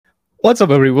What's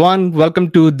up, everyone? Welcome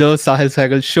to the Sahil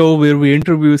Sehgal Show, where we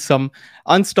interview some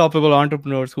unstoppable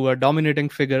entrepreneurs who are dominating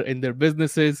figure in their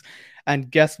businesses.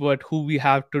 And guess what? Who we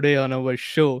have today on our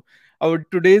show? Our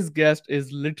today's guest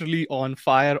is literally on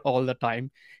fire all the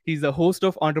time. He's the host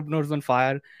of Entrepreneurs on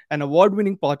Fire, an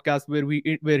award-winning podcast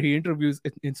where he interviews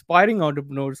inspiring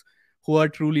entrepreneurs who are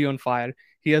truly on fire.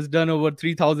 He has done over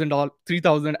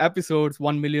 3,000 episodes,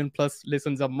 1 million plus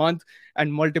listens a month,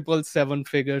 and multiple seven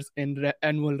figures in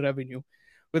annual revenue.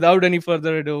 Without any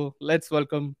further ado, let's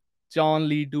welcome John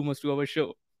Lee Dumas to our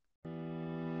show.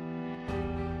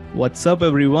 What's up,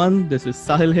 everyone? This is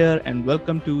Sahil here, and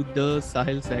welcome to the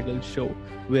Sahil Sehgal Show,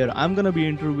 where I'm gonna be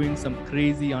interviewing some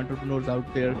crazy entrepreneurs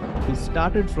out there who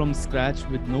started from scratch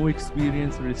with no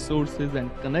experience, resources,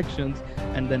 and connections,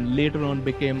 and then later on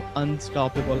became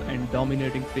unstoppable and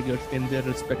dominating figures in their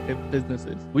respective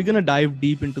businesses. We're gonna dive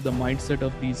deep into the mindset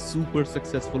of these super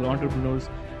successful entrepreneurs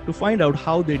to find out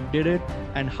how they did it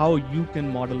and how you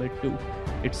can model it too.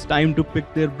 It's time to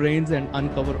pick their brains and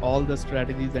uncover all the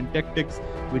strategies and tactics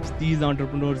which these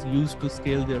entrepreneurs use to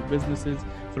scale their businesses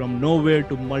from nowhere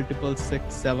to multiple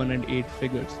 6, 7, and 8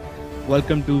 figures.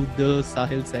 Welcome to the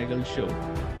Sahil Sehgal Show.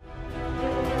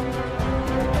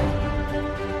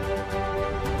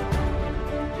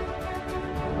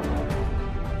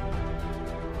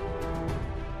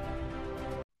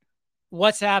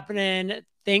 What's happening?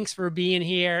 Thanks for being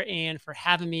here and for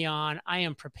having me on. I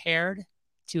am prepared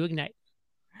to ignite.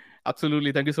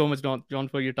 Absolutely. Thank you so much, John,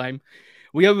 for your time.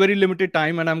 We have very limited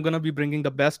time, and I'm going to be bringing the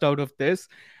best out of this.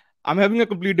 I'm having a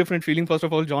complete different feeling. First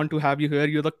of all, John, to have you here.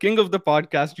 You're the king of the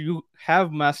podcast. You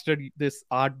have mastered this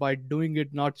art by doing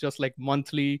it not just like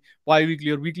monthly, bi-weekly,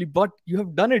 or weekly, but you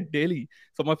have done it daily.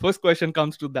 So my first question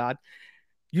comes to that.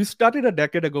 You started a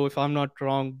decade ago, if I'm not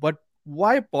wrong, but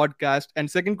why podcast? And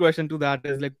second question to that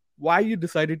is like, why you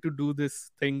decided to do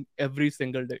this thing every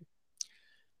single day?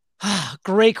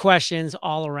 Great questions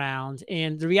all around.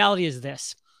 And the reality is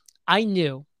this. I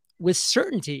knew with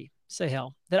certainty,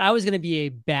 Sahil, that I was going to be a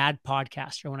bad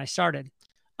podcaster when I started.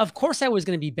 Of course I was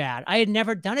going to be bad. I had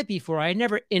never done it before. I had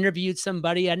never interviewed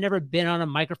somebody. I'd never been on a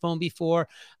microphone before.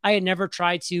 I had never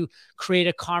tried to create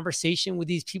a conversation with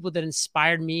these people that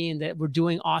inspired me and that were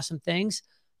doing awesome things.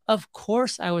 Of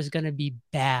course I was going to be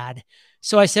bad.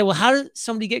 So I said, well, how does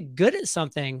somebody get good at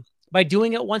something? By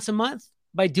doing it once a month?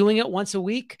 By doing it once a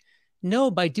week?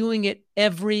 No, by doing it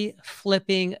every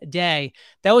flipping day.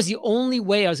 That was the only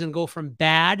way I was going to go from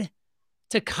bad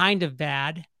to kind of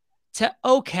bad to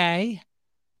okay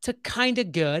to kind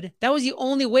of good. That was the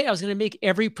only way I was going to make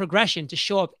every progression, to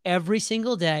show up every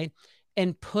single day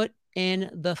and put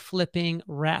in the flipping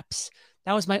reps.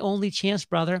 That was my only chance,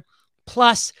 brother.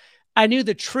 Plus, I knew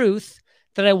the truth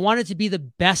that I wanted to be the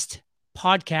best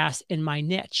podcast in my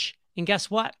niche. And guess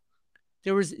what?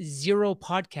 There was 0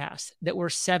 podcasts that were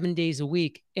 7 days a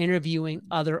week interviewing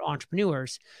other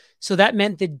entrepreneurs. So that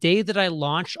meant the day that I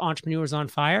launched Entrepreneurs on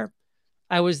Fire,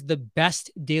 I was the best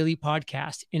daily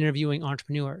podcast interviewing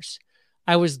entrepreneurs.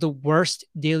 I was the worst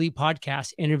daily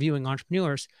podcast interviewing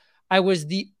entrepreneurs. I was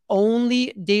the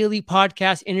only daily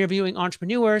podcast interviewing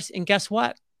entrepreneurs. And guess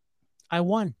what? I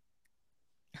won.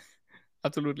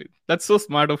 Absolutely. That's so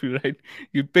smart of you, right?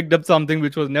 You picked up something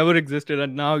which was never existed,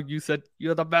 and now you said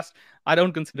you're the best. I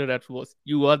don't consider that worst.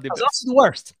 You are the I was best. also the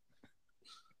worst.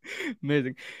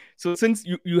 Amazing. So since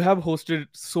you have hosted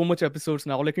so much episodes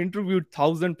now, like interviewed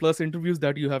 1,000 plus interviews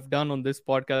that you have done on this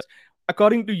podcast,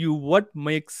 according to you, what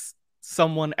makes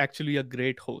someone actually a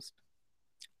great host?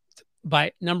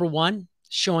 By number 1,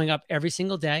 showing up every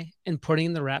single day and putting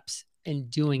in the reps and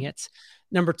doing it.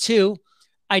 Number 2,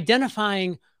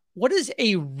 identifying what is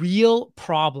a real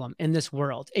problem in this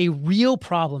world,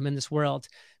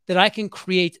 that I can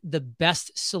create the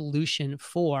best solution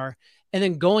for, and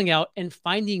then going out and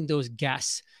finding those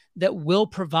guests that will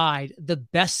provide the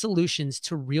best solutions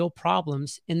to real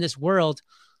problems in this world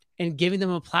and giving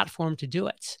them a platform to do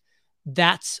it.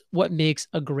 That's what makes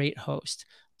a great host.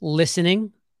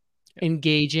 Listening,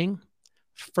 engaging,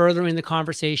 furthering the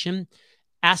conversation,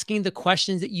 asking the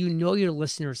questions that you know your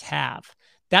listeners have.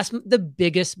 That's the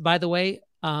biggest, by the way,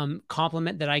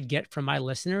 compliment that I get from my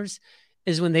listeners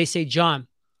is when they say, John,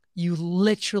 you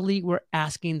literally were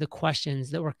asking the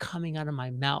questions that were coming out of my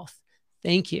mouth.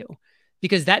 Thank you.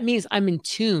 Because that means I'm in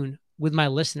tune with my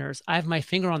listeners. I have my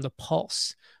finger on the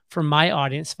pulse for my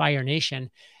audience, Fire Nation.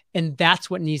 And that's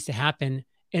what needs to happen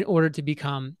in order to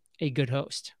become a good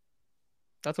host.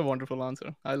 That's a wonderful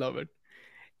answer. I love it.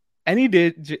 Any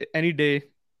day,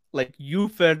 like you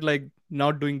felt like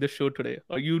not doing the show today,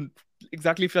 or you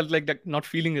exactly felt like that, not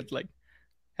feeling it, like,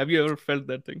 have you ever felt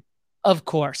that thing? Of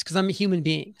course, because I'm a human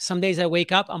being. Some days I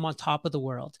wake up, I'm on top of the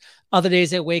world. Other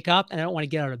days I wake up and I don't want to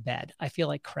get out of bed. I feel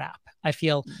like crap. I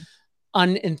feel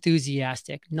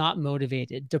unenthusiastic, not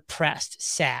motivated, depressed,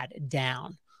 sad,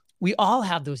 down. We all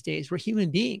have those days. We're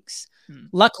human beings.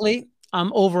 Luckily,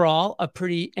 I'm overall a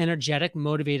pretty energetic,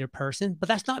 motivated person, but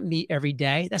that's not me every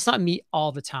day. That's not me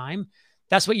all the time.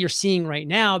 That's what you're seeing right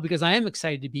now because I am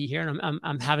excited to be here and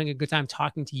I'm having a good time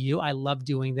talking to you. I love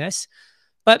doing this.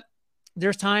 But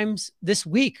there's times this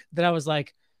week that I was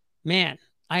like, man,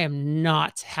 I am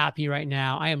not happy right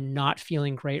now. I am not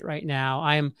feeling great right now.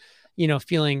 I am,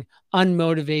 feeling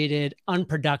unmotivated,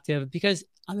 unproductive because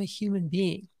I'm a human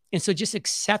being. And so just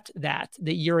accept that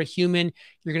you're a human.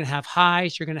 You're going to have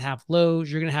highs. You're going to have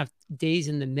lows. You're going to have days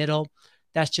in the middle.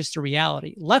 That's just a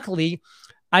reality. Luckily,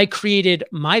 I created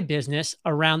my business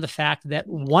around the fact that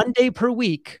one day per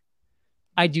week,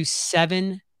 I do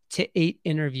 7 to 8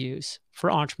 interviews for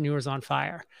Entrepreneurs on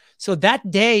Fire. So that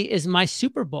day is my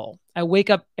Super Bowl. I wake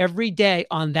up every day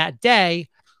on that day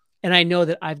and I know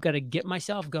that I've got to get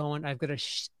myself going. I've got to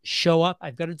show up.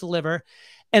 I've got to deliver.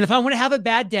 And if I want to have a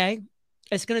bad day,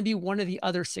 it's going to be one of the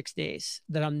other 6 days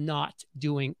that I'm not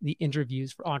doing the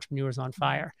interviews for Entrepreneurs on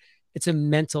Fire. It's a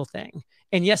mental thing.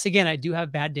 And yes, again, I do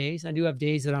have bad days. I do have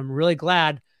days that I'm really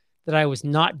glad that I was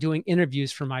not doing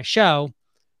interviews for my show.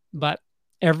 But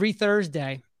every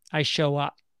Thursday, I show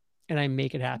up and I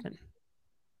make it happen.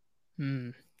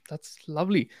 That's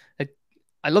lovely.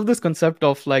 I love this concept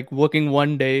of like working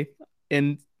one day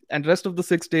and rest of the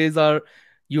 6 days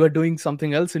you are doing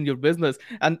something else in your business.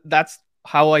 And that's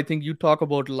how I think you talk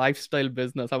about lifestyle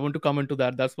business. I want to come into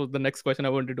that. That's what the next question I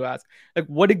wanted to ask. Like,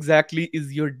 what exactly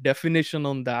is your definition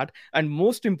on that? And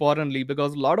most importantly,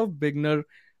 because a lot of beginner,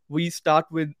 we start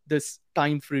with this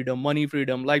time freedom, money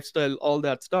freedom, lifestyle, all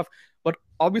that stuff. But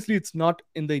obviously, it's not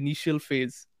in the initial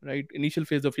phase, right? Initial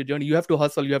phase of your journey. You have to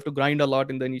hustle, you have to grind a lot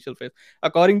in the initial phase.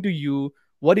 According to you,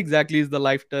 what exactly is the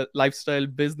lifestyle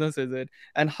business is it?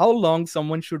 And how long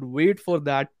someone should wait for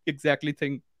that exactly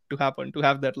thing to happen, to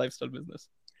have that lifestyle business?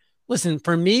 Listen,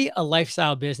 for me, a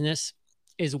lifestyle business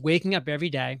is waking up every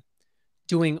day,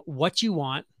 doing what you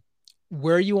want,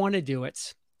 where you want to do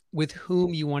it, with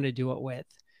whom you want to do it with.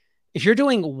 If you're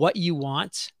doing what you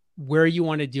want, where you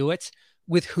want to do it,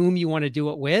 with whom you want to do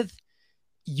it with,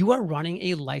 you are running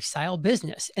a lifestyle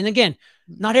business. And again,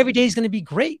 not every day is going to be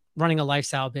great running a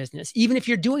lifestyle business. Even if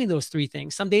you're doing those 3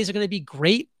 things, some days are going to be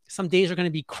great. Some days are going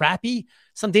to be crappy.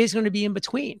 Some days are going to be in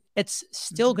between. It's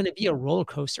still going to be a roller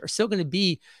coaster. It's still going to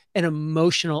be an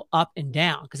emotional up and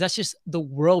down because that's just the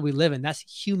world we live in. That's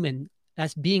human.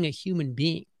 That's being a human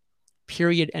being,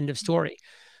 period, end of story.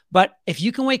 But if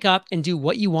you can wake up and do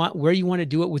what you want, where you want to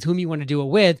do it, with whom you want to do it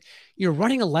with, you're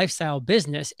running a lifestyle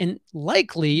business. And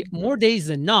likely more days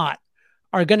than not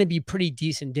are going to be pretty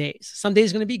decent days. Some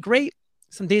days are going to be great.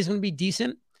 Some days are going to be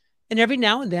decent. And every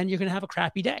now and then you're going to have a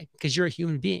crappy day because you're a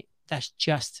human being. That's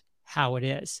just how it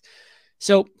is.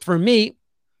 So for me,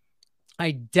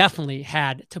 I definitely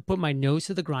had to put my nose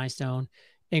to the grindstone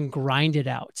and grind it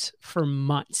out for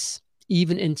months,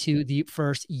 even into the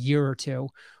first year or two,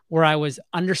 where I was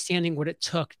understanding what it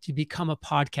took to become a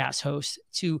podcast host,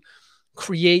 to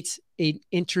create an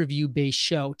interview-based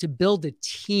show, to build a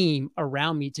team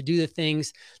around me, to do the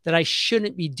things that I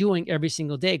shouldn't be doing every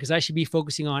single day because I should be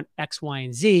focusing on X, Y,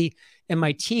 and Z. And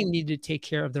my team needed to take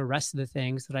care of the rest of the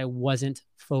things that I wasn't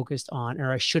focused on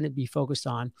or I shouldn't be focused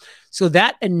on. So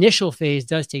that initial phase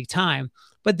does take time.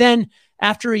 But then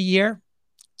after a year,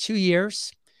 2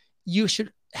 years, you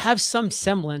should have some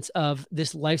semblance of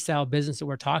this lifestyle business that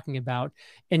we're talking about.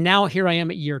 And now here I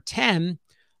am at year 10.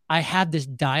 I have this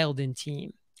dialed in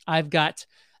team. I've got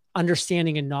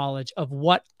understanding and knowledge of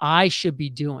what I should be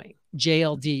doing,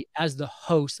 JLD, as the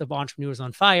host of Entrepreneurs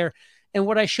on Fire, and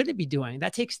what I shouldn't be doing.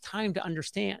 That takes time to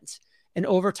understand. And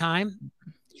over time,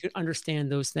 you can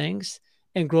understand those things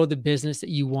and grow the business that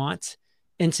you want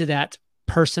into that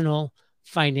personal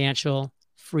financial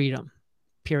freedom,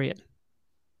 period.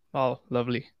 Oh,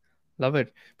 lovely. Love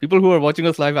it. People who are watching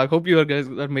us live, I hope you guys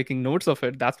are making notes of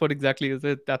it. That's what exactly is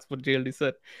it. That's what JLD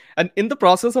said. And in the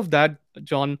process of that,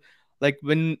 John, like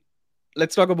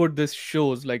let's talk about this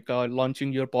shows, like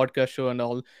launching your podcast show and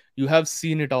all. You have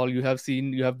seen it all. You have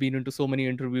been into so many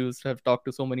interviews, have talked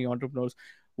to so many entrepreneurs.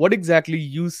 What exactly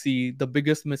you see the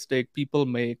biggest mistake people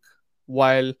make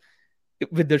while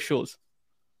with their shows?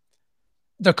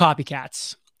 They're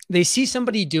copycats. They see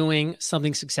somebody doing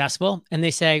something successful and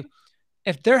they say,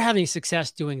 if they're having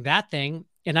success doing that thing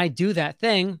and I do that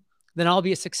thing, then I'll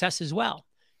be a success as well.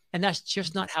 And that's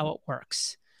just not how it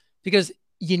works, because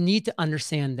you need to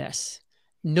understand this.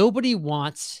 Nobody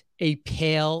wants a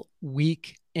pale,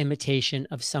 weak imitation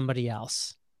of somebody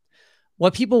else.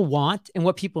 What people want and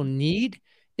what people need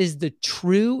is the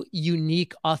true,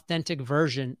 unique, authentic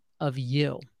version of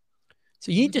you.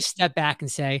 So you need to step back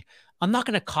and say, I'm not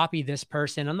going to copy this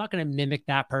person. I'm not going to mimic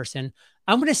that person.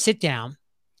 I'm going to sit down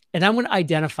and I'm going to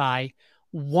identify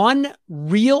one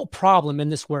real problem in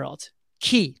this world.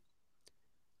 Key.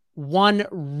 One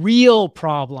real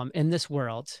problem in this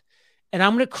world. And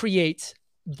I'm going to create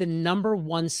the number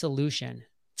one solution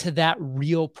to that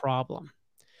real problem.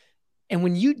 And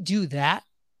when you do that,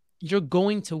 you're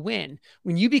going to win.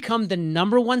 When you become the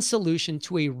number one solution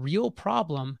to a real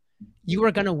problem, you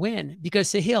are going to win. Because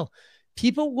Sahil,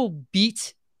 people will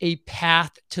beat a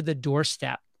path to the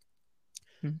doorstep,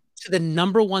 to the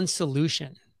number one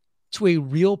solution to a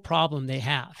real problem they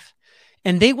have.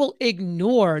 And they will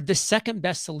ignore the second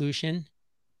best solution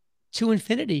to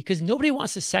infinity, because nobody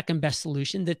wants the second best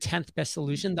solution, the 10th best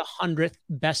solution, the 100th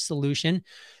best solution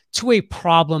to a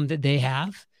problem that they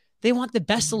have. They want the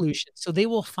best solution. So they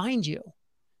will find you.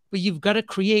 But you've got to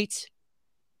create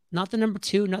not the number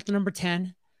 2, not the number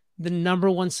 10, the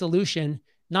number one solution,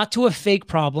 not to a fake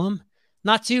problem,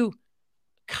 not to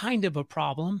kind of a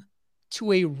problem,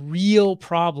 to a real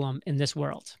problem in this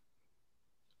world.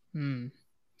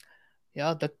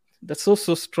 Yeah, that's so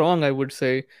strong, I would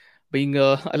say. Being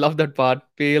I love that part.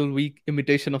 Pale, weak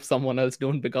imitation of someone else.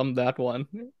 Don't become that one.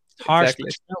 Harsh.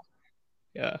 Exactly.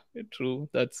 Yeah, true.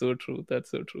 That's so true.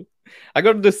 That's so true. I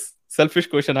got this selfish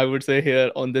question, I would say, here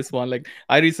on this one. Like,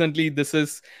 I recently,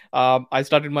 I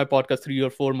started my podcast 3 or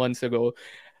 4 months ago.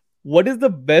 What is the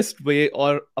best way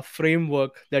or a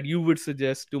framework that you would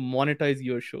suggest to monetize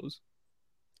your shows?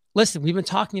 Listen, we've been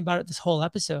talking about it this whole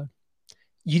episode.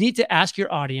 You need to ask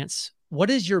your audience, what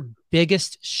is your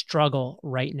biggest struggle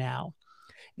right now?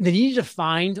 And then you need to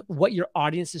find what your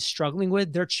audience is struggling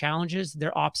with, their challenges,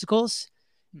 their obstacles,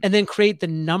 and then create the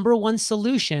number one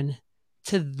solution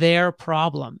to their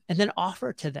problem and then offer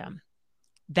it to them.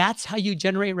 That's how you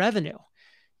generate revenue.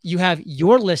 You have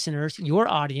your listeners, your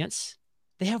audience,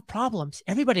 they have problems.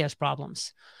 Everybody has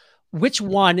problems. Which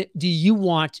one do you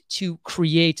want to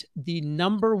create the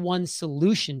number one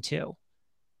solution to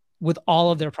with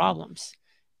all of their problems?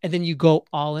 And then you go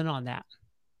all in on that.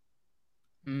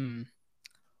 Love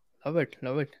it.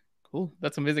 Love it. Cool.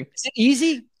 That's amazing. Is it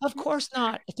easy? Of course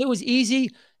not. If it was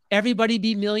easy, everybody'd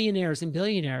be millionaires and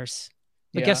billionaires.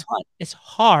 But guess what? It's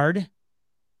hard,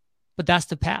 but that's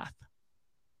the path.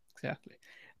 Exactly.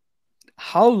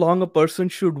 How long a person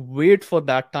should wait for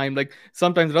that time? Like,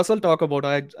 sometimes Russell talk about,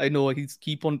 I know he was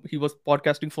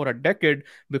podcasting for a decade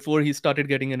before he started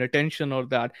getting an attention or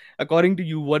that. According to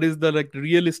you, what is the like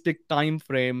realistic time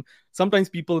frame? Sometimes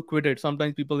people quit it.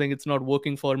 Sometimes people think it's not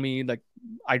working for me. Like,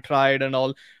 I tried and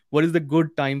all. What is the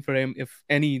good time frame, if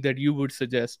any, that you would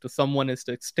suggest to someone is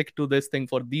to stick to this thing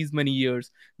for these many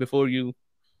years before you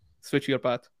switch your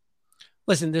path?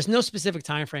 Listen, there's no specific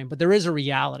time frame, but there is a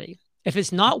reality. If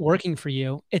it's not working for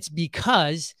you, it's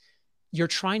because you're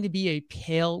trying to be a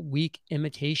pale, weak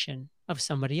imitation of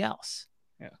somebody else.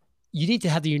 Yeah. You need to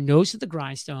have your nose to the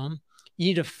grindstone. You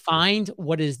need to find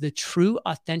what is the true,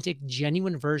 authentic,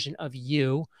 genuine version of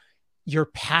you, your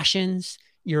passions,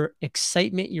 your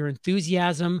excitement, your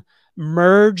enthusiasm,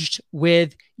 merged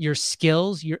with your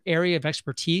skills, your area of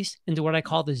expertise into what I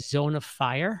call the zone of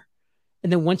fire.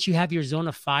 And then once you have your zone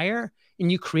of fire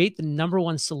and you create the number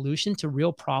one solution to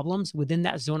real problems within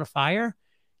that zone of fire,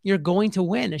 you're going to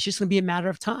win. It's just going to be a matter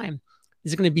of time.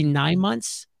 Is it going to be 9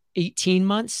 months, 18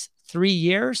 months, 3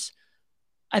 years?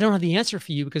 I don't have the answer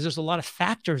for you because there's a lot of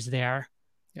factors there,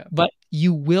 but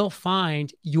you will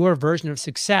find your version of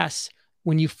success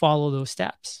when you follow those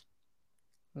steps.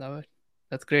 Love it.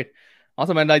 That's great.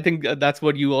 Awesome. And I think that's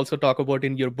what you also talk about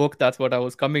in your book. That's what I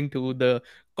was coming to, the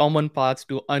common paths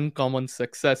to uncommon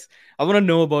success. I want to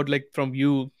know about, like, from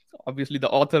you, obviously the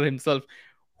author himself,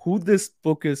 who this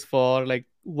book is for. Like,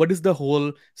 what is the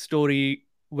whole story?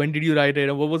 When did you write it?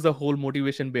 And what was the whole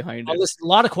motivation behind it? Listen, a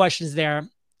lot of questions there.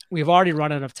 We've already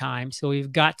run out of time, so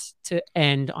we've got to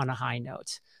end on a high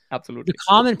note. Absolutely. The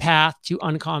Common Path to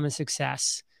Uncommon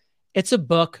Success. It's a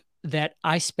book that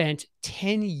I spent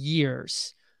 10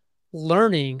 years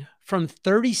learning from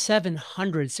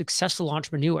 3,700 successful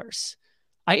entrepreneurs.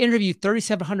 I interviewed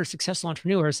 3,700 successful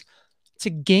entrepreneurs to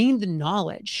gain the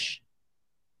knowledge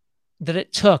that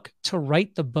it took to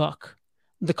write the book,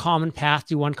 The Common Path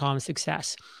to Uncommon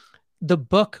Success. The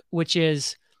book, which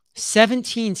is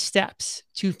 17 steps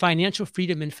to financial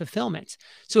freedom and fulfillment.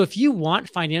 So if you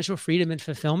want financial freedom and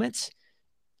fulfillment,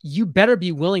 you better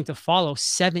be willing to follow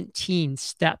 17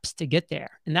 steps to get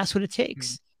there. And that's what it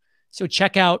takes. So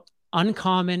check out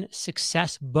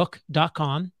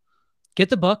uncommonsuccessbook.com. Get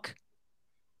the book,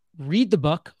 read the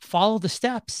book, follow the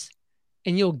steps,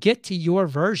 and you'll get to your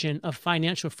version of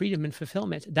financial freedom and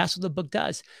fulfillment. That's what the book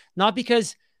does. Not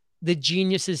because the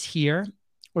genius is here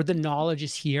or the knowledge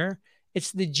is here.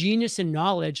 It's the genius and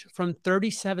knowledge from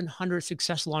 3,700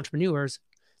 successful entrepreneurs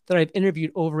that I've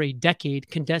interviewed over a decade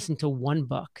condensed into one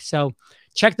book. So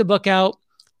check the book out.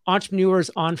 Entrepreneurs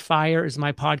on Fire is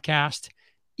my podcast.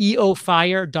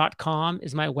 eofire.com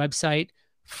is my website.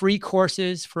 Free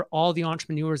courses for all the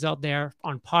entrepreneurs out there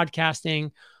on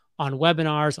podcasting, on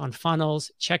webinars, on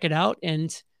funnels. Check it out.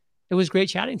 And it was great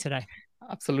chatting today.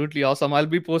 Absolutely awesome. I'll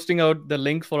be posting out the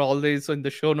link for all these in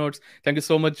the show notes. Thank you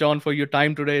so much, John, for your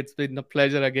time today. It's been a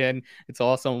pleasure again. It's an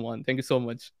awesome one. Thank you so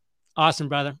much. Awesome,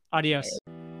 brother. Adios.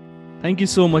 Thank you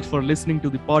so much for listening to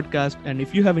the podcast. And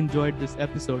if you have enjoyed this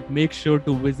episode, make sure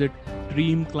to visit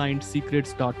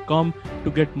dreamclientsecrets.com to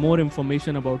get more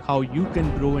information about how you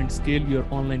can grow and scale your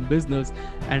online business.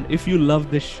 And if you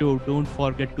love this show, don't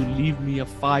forget to leave me a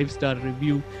 5-star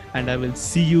review, and I will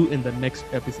see you in the next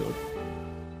episode.